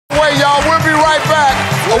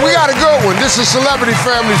Oh, we got a good one. This is Celebrity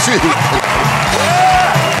Family Feud.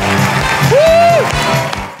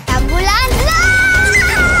 Tagulan na!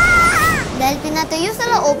 Dahil pinatuyo sa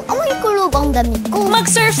loob, amoy kulog ang damit ko.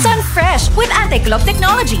 Mag-Surf Sun Fresh with anti-clog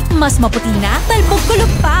technology. Mas maputi na, talbog kulog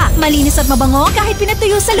pa. Malinis at mabango kahit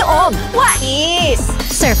pinatuyo sa loob. Wais!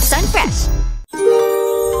 Surf Sun Fresh.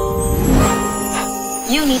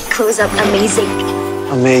 Unique Close-Up Amazing.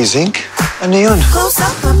 Amazing? Ano yun?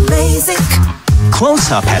 Close-Up Amazing.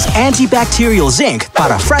 Close-Up has antibacterial zinc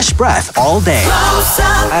para fresh breath all day.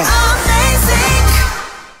 Close-Up Amazing.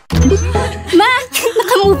 Ma!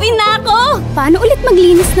 Naka-movie na ako! Paano ulit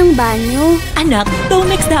maglinis ng banyo? Anak,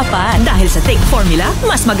 Domex dapat. Dahil sa thick formula,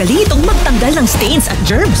 mas magaling itong magtanggal ng stains at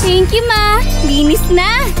germs. Thank you, Ma! Linis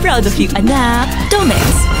na! Proud of you, anak. Domex.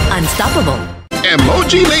 Unstoppable.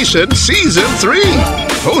 Emoji Nation Season 3,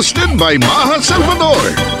 hosted by Maha Salvador.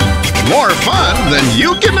 More fun than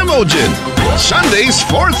you can imagine. Sundays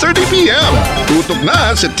 4:30 p.m. Tutok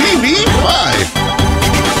na sa TV5.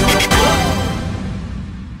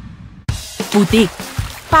 Putik,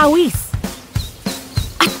 pawis,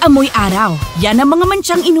 at amoy araw. Yan ang mga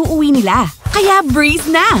mantsang inuuwi nila. Kaya breeze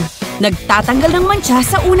na! Nagtatanggal ng mantsa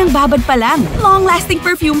sa unang babad pa lang. Long-lasting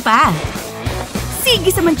perfume pa. Sige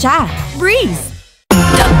sa mantsa. Breeze!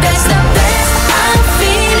 The best I'm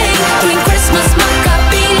feeling. Tuwing Christmas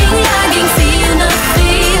magkapiling. Laging feel na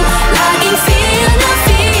feel. Laging feel na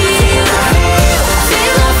feel.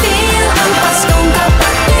 Feel na feel. Ang Paskong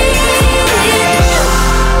kapatid.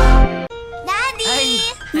 Daddy!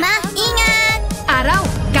 Ma, ingat! Araw,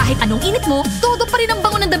 kahit anong init mo, todo pa rin ang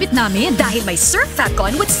bango ng damit namin dahil may Surf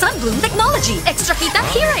Fatcon with Sunbloom Technology. Extra kita,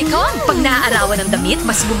 here I come! Pag naaarawan ng damit,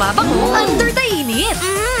 mas bumabango under the init.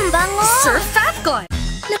 Bango! Surf Fatcon!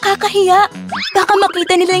 Nakakahiya. Baka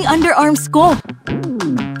makita nila yung underarms ko.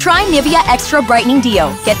 Try Nivea Extra Brightening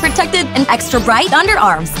Deo. Get protected and extra bright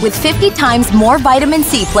underarms with 50 times more vitamin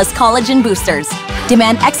C plus collagen boosters.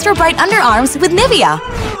 Demand extra bright underarms with Nivea.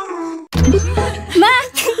 Ma!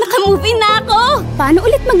 Naka-movie na ako! Paano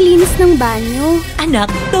ulit maglinis ng banyo? Anak,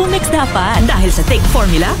 Domex dapat. Dahil sa thick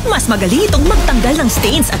formula, mas magaling itong magtanggal ng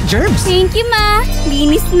stains at germs. Thank you, Ma!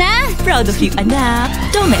 Linis na! Proud of you, anak.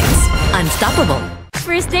 Domex. Unstoppable.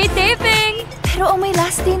 First day taping! Pero may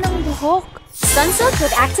last day ng buhok. Sunsilk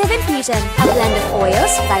with Active Infusion. A blend of oils,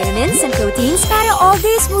 vitamins, and proteins para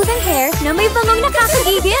all-day smoothing hair na may bangong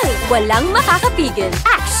nakakagigil. Walang makakapigil.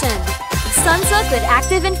 Action! Sunsilk with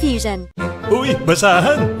Active Infusion. Uy,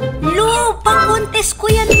 basahan! Lo, pang-contest ko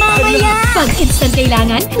yan mamaya! Pag instant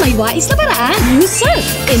kailangan, may wais na paraan. Use Surf.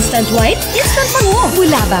 Instant white, instant bango.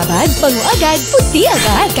 Mula babad, bango agad, puti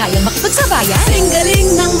agad. Kayang makipagsabayan. Galing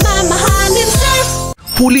ng mamahalin Surf.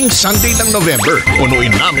 Huling Sunday ng November,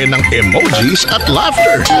 punuin namin ng emojis at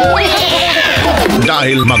laughter.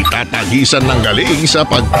 Dahil magtatagisan ng galing sa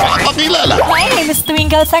pagpapakilala. My name is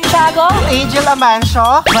Twinkle Santiago. Angel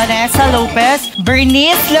Amancio, Vanessa Lopez,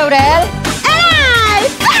 Bernice Laurel.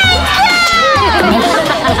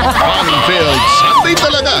 Fun-filled Sunday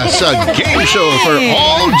talaga sa game show for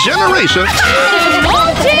all generations.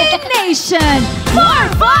 Emoji Nation! More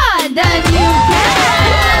fun than you can